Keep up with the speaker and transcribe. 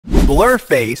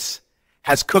Blurface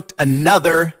has cooked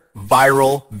another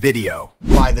viral video.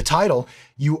 By the title,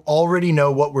 you already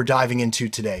know what we're diving into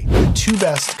today. The two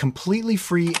best completely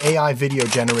free AI video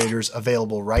generators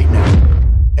available right now.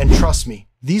 And trust me,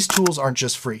 these tools aren't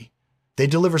just free. They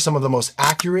deliver some of the most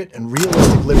accurate and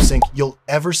realistic lip sync you'll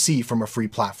ever see from a free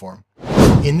platform.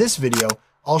 In this video,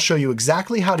 I'll show you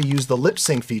exactly how to use the lip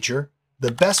sync feature,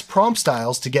 the best prompt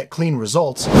styles to get clean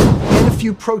results, and a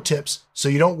few pro tips so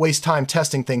you don't waste time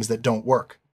testing things that don't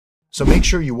work. So make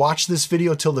sure you watch this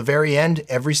video till the very end.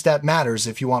 Every step matters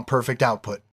if you want perfect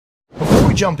output. Before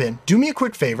we jump in, do me a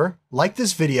quick favor, like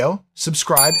this video,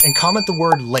 subscribe, and comment the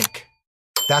word link.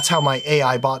 That's how my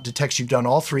AI bot detects you've done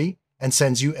all three and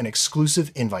sends you an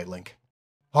exclusive invite link.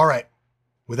 All right,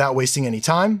 without wasting any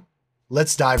time,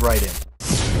 let's dive right in.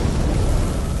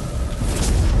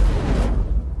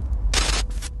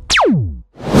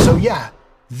 So yeah,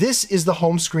 this is the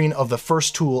home screen of the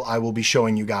first tool I will be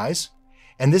showing you guys.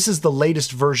 And this is the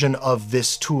latest version of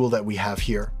this tool that we have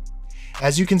here.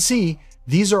 As you can see,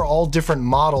 these are all different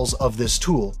models of this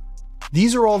tool.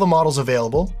 These are all the models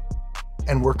available,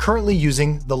 and we're currently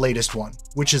using the latest one,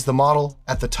 which is the model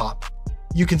at the top.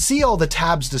 You can see all the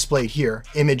tabs displayed here: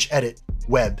 image edit,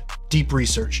 web, deep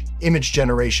research, image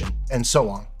generation, and so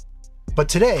on. But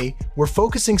today, we're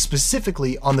focusing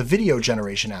specifically on the video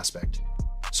generation aspect.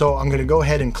 So I'm going to go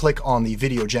ahead and click on the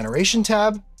video generation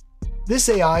tab. This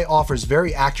AI offers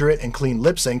very accurate and clean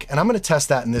lip sync, and I'm going to test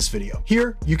that in this video.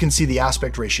 Here, you can see the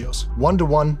aspect ratios: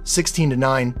 1:1,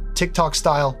 16:9, TikTok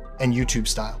style, and YouTube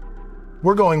style.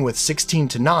 We're going with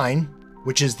 16:9,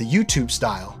 which is the YouTube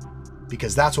style,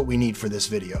 because that's what we need for this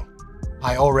video.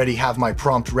 I already have my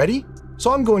prompt ready,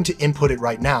 so I'm going to input it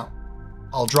right now.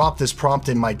 I'll drop this prompt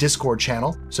in my Discord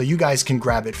channel so you guys can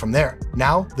grab it from there.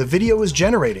 Now, the video is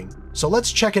generating, so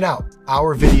let's check it out.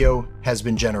 Our video has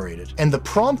been generated, and the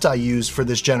prompt I use for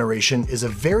this generation is a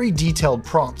very detailed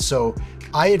prompt, so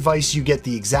I advise you get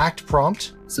the exact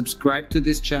prompt. Subscribe to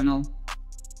this channel.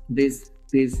 This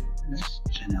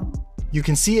channel. You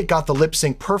can see it got the lip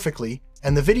sync perfectly,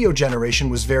 and the video generation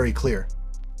was very clear.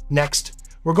 Next,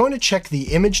 we're going to check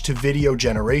the image to video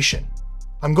generation.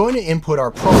 I'm going to input our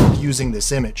prompt using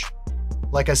this image.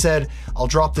 Like I said, I'll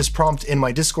drop this prompt in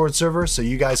my Discord server so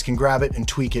you guys can grab it and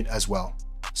tweak it as well.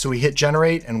 So we hit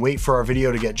generate and wait for our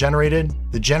video to get generated.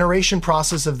 The generation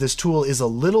process of this tool is a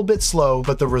little bit slow,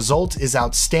 but the result is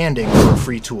outstanding for a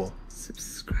free tool.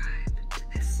 Subscribe to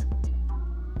this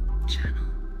channel.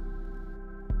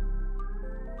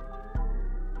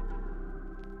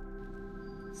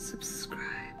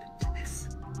 Subscribe to this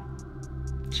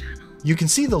channel. You can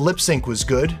see the lip sync was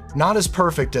good, not as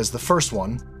perfect as the first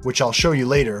one, which I'll show you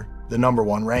later, the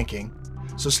 #1 ranking.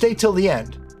 So stay till the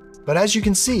end. But as you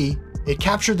can see, it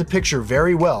captured the picture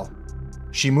very well.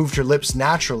 She moved her lips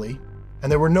naturally,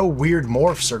 and there were no weird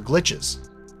morphs or glitches.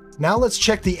 Now let's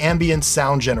check the ambience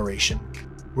sound generation.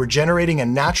 We're generating a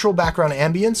natural background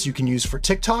ambience you can use for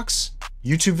TikToks,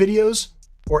 YouTube videos,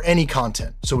 or any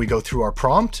content. So we go through our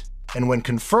prompt, and when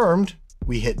confirmed,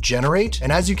 we hit generate,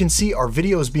 and as you can see, our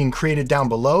video is being created down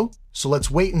below, so let's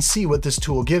wait and see what this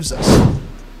tool gives us.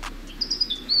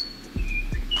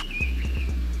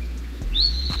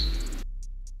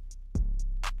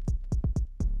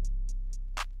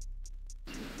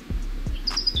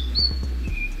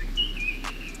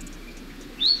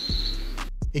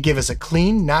 It gave us a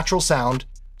clean, natural sound,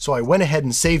 so I went ahead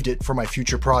and saved it for my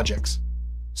future projects.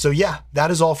 So yeah, that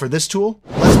is all for this tool.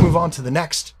 Let's move on to the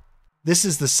next. This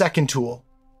is the second tool.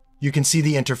 You can see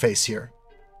the interface here.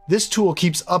 This tool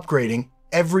keeps upgrading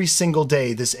every single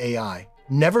day. This AI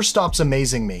never stops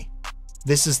amazing me.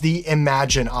 This is the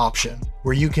Imagine option,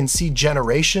 where you can see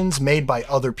generations made by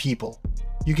other people.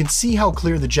 You can see how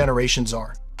clear the generations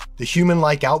are. The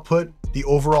human-like output, the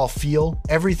overall feel,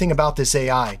 everything about this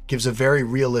AI gives a very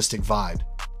realistic vibe.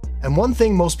 And one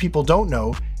thing most people don't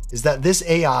know is that this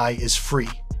AI is free,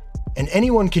 and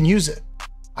anyone can use it.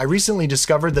 I recently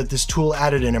discovered that this tool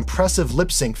added an impressive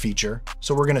lip sync feature,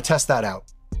 so we're going to test that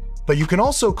out. But you can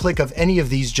also click of any of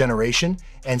these generation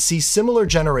and see similar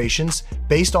generations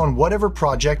based on whatever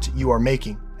project you are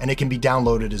making, and it can be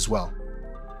downloaded as well.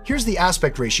 Here's the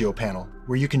aspect ratio panel,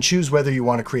 where you can choose whether you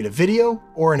want to create a video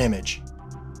or an image.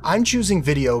 I'm choosing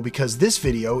video because this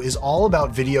video is all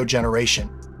about video generation.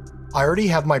 I already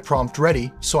have my prompt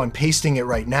ready, so I'm pasting it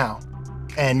right now.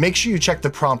 And make sure you check the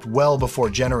prompt well before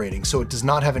generating so it does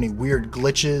not have any weird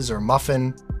glitches or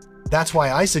muffin. That's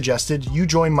why I suggested you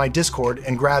join my Discord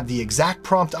and grab the exact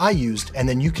prompt I used, and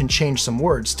then you can change some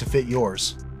words to fit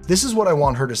yours. This is what I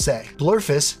want her to say.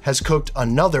 Blurface has cooked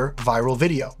another viral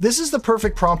video. This is the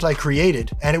perfect prompt I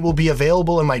created, and it will be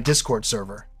available in my Discord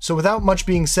server. So without much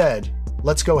being said,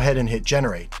 let's go ahead and hit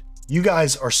generate. You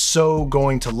guys are so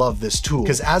going to love this tool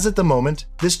because as at the moment,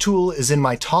 this tool is in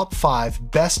my top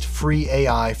 5 best free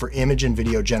AI for image and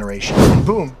video generation. And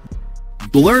boom.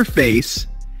 Blurface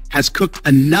has cooked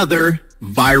another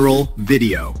viral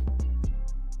video.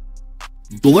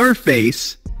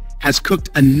 Blurface has cooked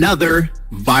another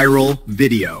viral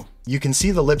video. You can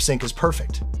see the lip sync is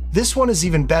perfect. This one is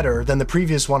even better than the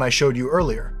previous one I showed you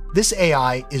earlier. This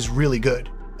AI is really good,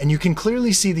 and you can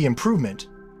clearly see the improvement.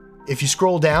 If you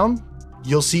scroll down,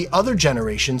 you'll see other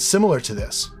generations similar to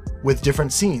this, with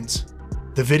different scenes.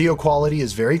 The video quality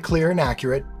is very clear and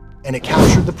accurate, and it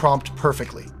captured the prompt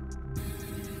perfectly.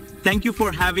 Thank you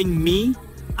for having me.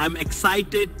 I'm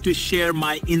excited to share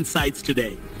my insights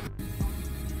today.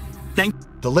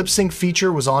 The lip sync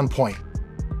feature was on point.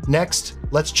 Next,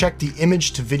 let's check the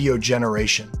image to video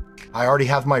generation. I already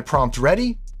have my prompt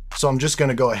ready, so I'm just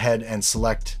gonna go ahead and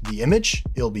select the image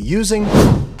it'll be using,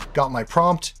 got my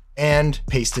prompt, and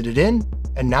pasted it in,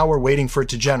 and now we're waiting for it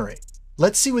to generate.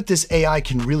 Let's see what this AI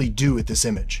can really do with this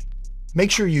image. Make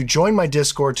sure you join my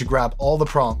Discord to grab all the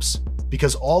prompts,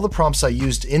 because all the prompts I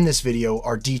used in this video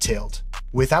are detailed.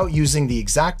 Without using the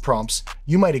exact prompts,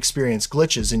 you might experience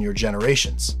glitches in your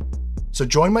generations. So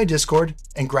join my Discord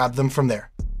and grab them from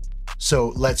there. So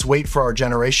let's wait for our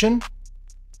generation.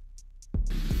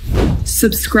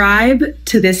 Subscribe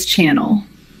to this channel.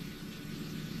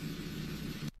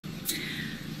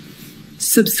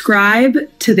 Subscribe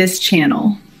to this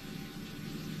channel.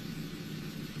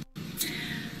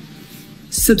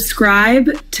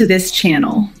 Subscribe to this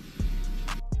channel.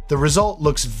 The result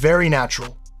looks very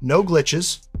natural. No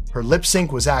glitches, her lip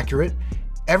sync was accurate,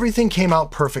 everything came out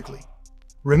perfectly.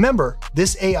 Remember,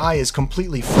 this AI is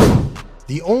completely free.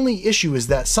 The only issue is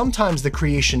that sometimes the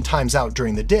creation times out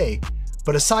during the day,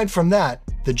 but aside from that,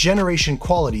 the generation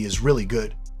quality is really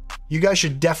good. You guys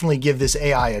should definitely give this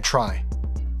AI a try.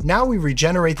 Now we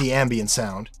regenerate the ambient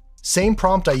sound. Same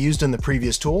prompt I used in the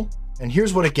previous tool, and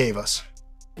here's what it gave us.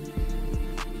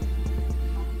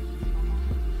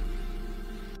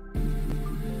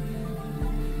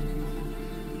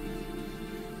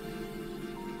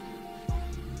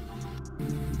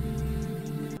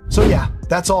 So yeah,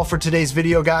 that's all for today's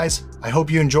video, guys. I hope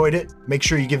you enjoyed it. Make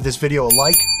sure you give this video a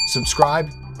like, subscribe,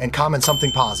 and comment something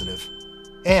positive.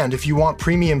 And if you want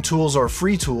premium tools or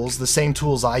free tools, the same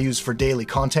tools I use for daily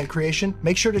content creation,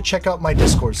 make sure to check out my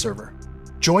Discord server.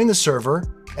 Join the server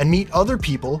and meet other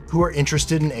people who are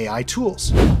interested in AI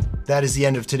tools. That is the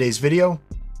end of today's video,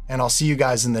 and I'll see you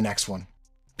guys in the next one.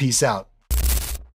 Peace out.